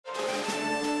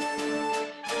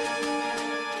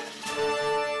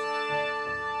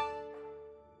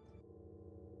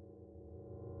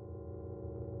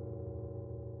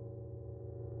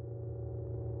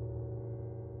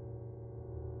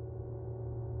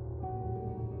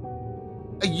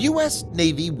A U.S.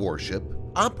 Navy warship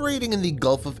operating in the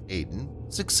Gulf of Aden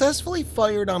successfully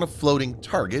fired on a floating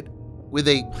target with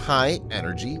a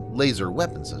high-energy laser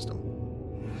weapon system.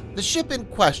 The ship in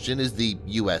question is the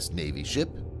U.S. Navy ship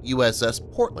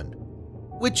USS Portland,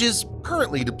 which is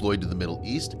currently deployed to the Middle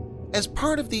East as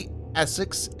part of the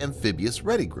Essex Amphibious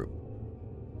Ready Group.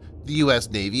 The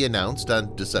U.S. Navy announced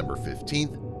on December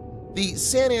 15th the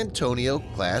San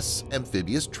Antonio-class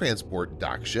amphibious transport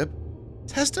dock ship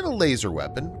tested a laser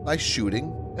weapon by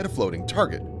shooting at a floating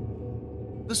target.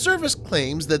 The service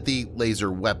claims that the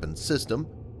laser weapon system,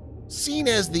 seen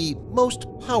as the most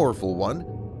powerful one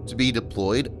to be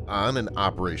deployed on an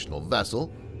operational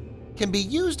vessel, can be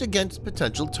used against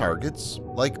potential targets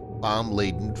like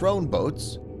bomb-laden drone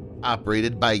boats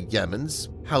operated by Yemen's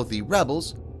Houthi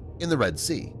rebels in the Red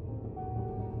Sea.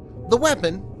 The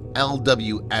weapon,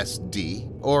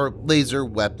 LWSD, or Laser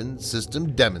Weapon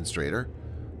System Demonstrator,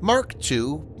 Mark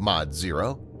II Mod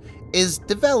 0, is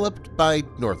developed by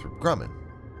Northrop Grumman.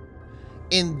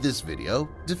 In this video,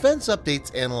 Defense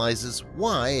Updates analyzes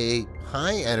why a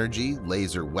high-energy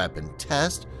laser weapon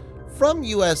test from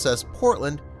USS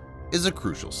Portland is a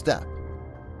crucial step.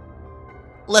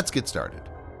 Let's get started.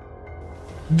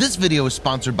 This video is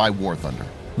sponsored by War Thunder,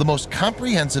 the most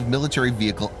comprehensive military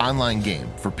vehicle online game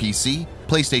for PC,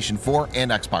 PlayStation 4, and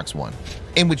Xbox One,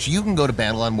 in which you can go to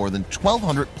battle on more than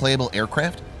 1,200 playable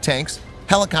aircraft, tanks,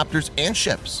 helicopters, and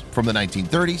ships from the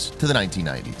 1930s to the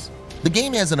 1990s. The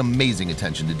game has an amazing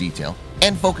attention to detail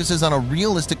and focuses on a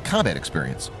realistic combat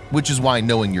experience, which is why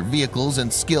knowing your vehicles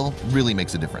and skill really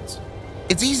makes a difference.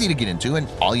 It's easy to get into, and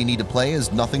all you need to play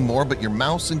is nothing more but your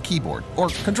mouse and keyboard or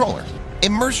controller.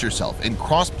 Immerse yourself in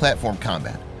cross-platform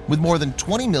combat with more than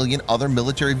 20 million other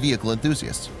military vehicle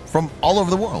enthusiasts from all over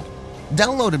the world.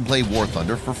 Download and play War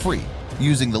Thunder for free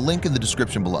using the link in the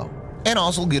description below, and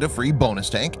also get a free bonus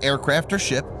tank, aircraft, or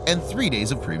ship, and 3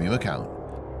 days of premium account.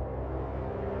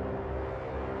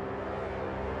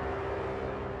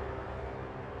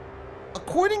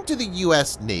 According to the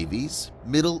U.S. Navy's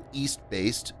Middle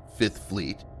East-based 5th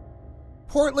Fleet,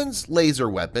 Portland's laser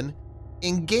weapon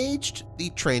engaged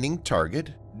the training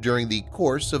target during the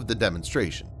course of the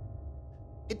demonstration.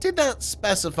 It did not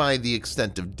specify the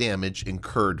extent of damage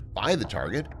incurred by the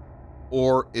target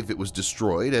or if it was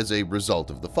destroyed as a result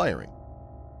of the firing.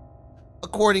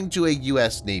 According to a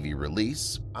U.S. Navy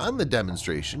release on the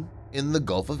demonstration in the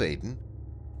Gulf of Aden,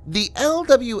 the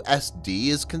LWSD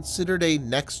is considered a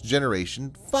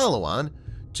next-generation follow-on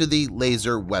to the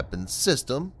laser weapon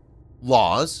system,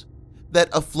 LAWS, that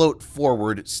a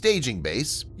float-forward staging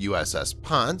base, USS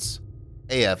Ponce,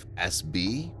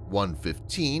 AFSB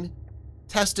 115,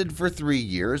 tested for 3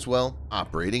 years while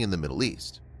operating in the Middle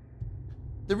East.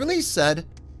 The release said,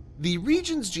 "The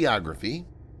region's geography,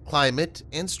 climate,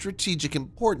 and strategic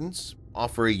importance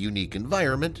offer a unique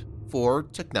environment for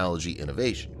technology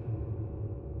innovation."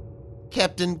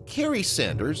 Captain Kerry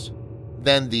Sanders,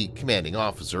 then the commanding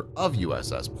officer of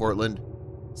USS Portland,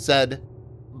 said,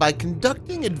 "By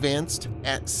conducting advanced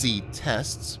at-sea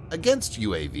tests against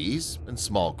UAVs and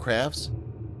small crafts,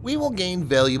 we will gain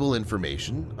valuable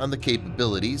information on the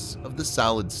capabilities of the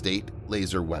solid-state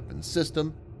laser weapon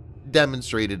system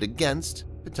demonstrated against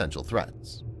potential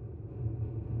threats."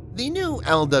 The new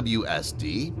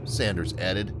LWSD, Sanders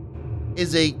added,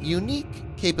 is a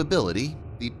unique capability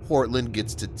the Portland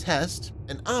gets to test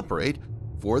and operate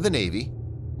for the Navy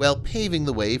while paving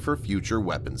the way for future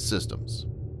weapons systems.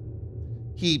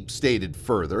 He stated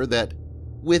further that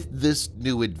with this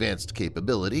new advanced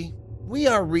capability, we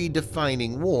are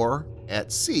redefining war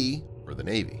at sea for the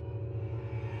Navy.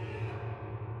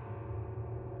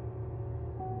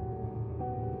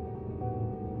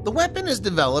 The weapon is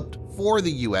developed for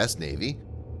the U.S. Navy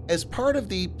as part of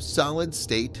the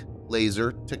Solid-State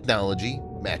Laser Technology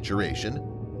Maturation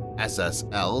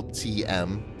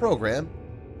 (SSLTM) program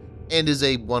and is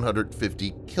a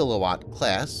 150 kilowatt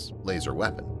class laser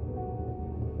weapon.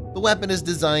 The weapon is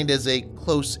designed as a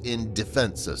close-in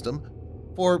defense system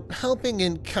for helping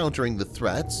in countering the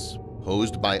threats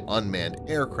posed by unmanned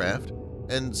aircraft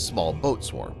and small boat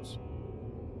swarms.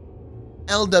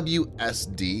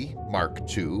 LWSD Mark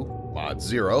II Mod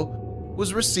 0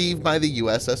 was received by the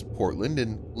USS Portland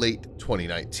in late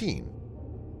 2019.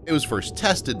 It was first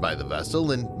tested by the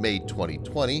vessel in May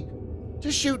 2020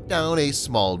 to shoot down a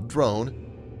small drone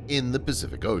in the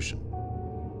Pacific Ocean.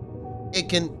 It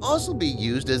can also be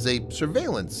used as a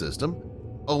surveillance system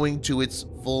owing to its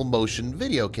full-motion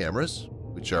video cameras,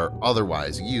 which are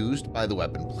otherwise used by the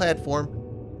weapon platform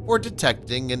for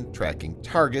detecting and tracking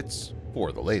targets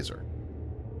for the laser.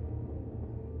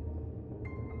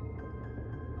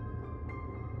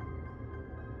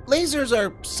 Lasers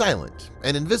are silent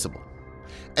and invisible,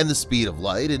 and the speed of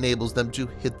light enables them to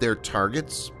hit their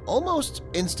targets almost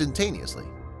instantaneously.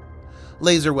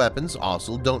 Laser weapons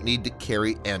also don't need to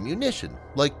carry ammunition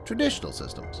like traditional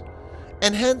systems,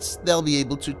 and hence they'll be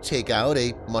able to take out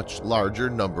a much larger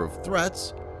number of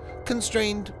threats,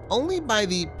 constrained only by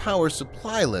the power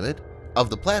supply limit of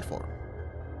the platform.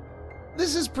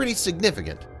 This is pretty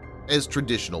significant, as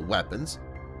traditional weapons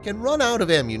can run out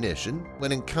of ammunition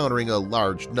when encountering a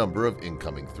large number of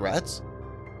incoming threats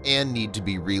and need to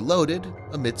be reloaded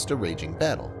amidst a raging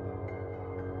battle.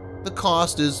 The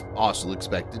cost is also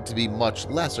expected to be much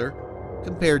lesser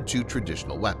compared to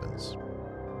traditional weapons.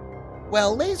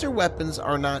 While laser weapons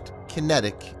are not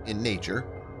kinetic in nature,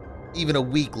 even a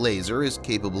weak laser is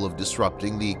capable of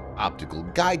disrupting the optical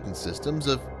guidance systems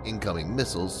of incoming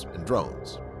missiles and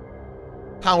drones.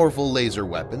 Powerful laser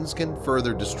weapons can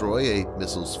further destroy a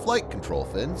missile's flight control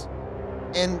fins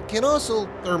and can also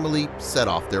thermally set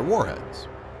off their warheads.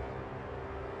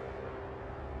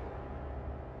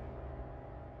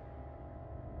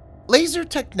 Laser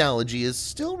technology is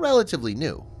still relatively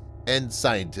new, and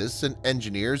scientists and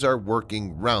engineers are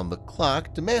working round the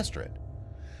clock to master it.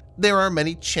 There are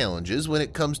many challenges when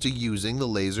it comes to using the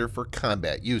laser for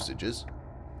combat usages.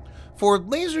 For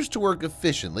lasers to work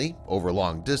efficiently over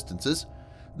long distances,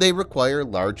 they require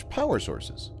large power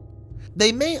sources.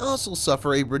 They may also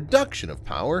suffer a reduction of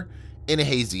power in a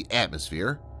hazy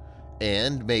atmosphere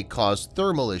and may cause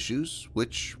thermal issues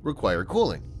which require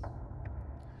cooling.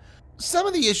 Some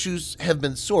of the issues have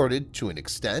been sorted to an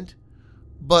extent,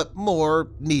 but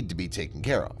more need to be taken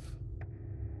care of.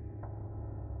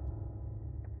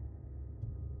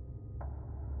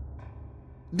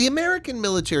 The American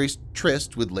military's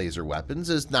tryst with laser weapons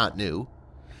is not new.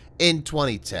 In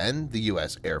 2010, the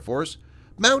U.S. Air Force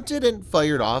mounted and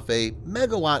fired off a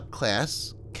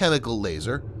megawatt-class chemical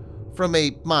laser from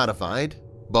a modified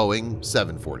Boeing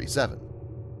 747.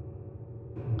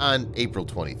 On April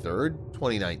 23,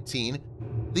 2019,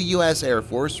 the U.S. Air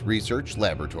Force Research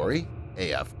Laboratory,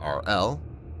 AFRL,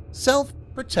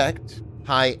 Self-Protect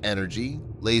High-Energy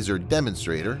Laser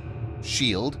Demonstrator,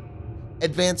 SHIELD,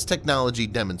 Advanced Technology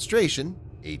Demonstration,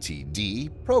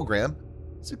 ATD, program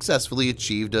successfully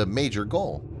achieved a major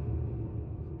goal.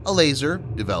 A laser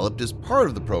developed as part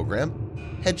of the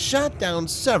program had shot down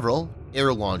several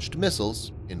air-launched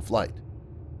missiles in flight.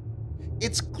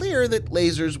 It's clear that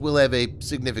lasers will have a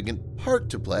significant part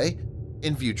to play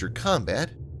in future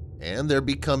combat, and they're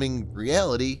becoming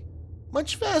reality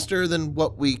much faster than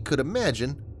what we could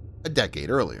imagine a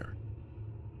decade earlier.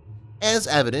 As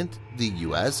evident, the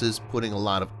US is putting a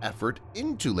lot of effort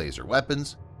into laser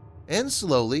weapons, and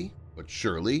slowly but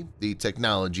surely the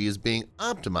technology is being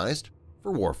optimized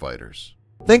for warfighters.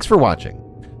 Thanks for watching.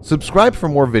 Subscribe for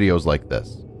more videos like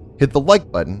this. Hit the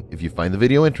like button if you find the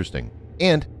video interesting,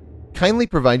 and kindly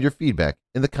provide your feedback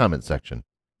in the comment section.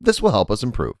 This will help us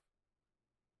improve.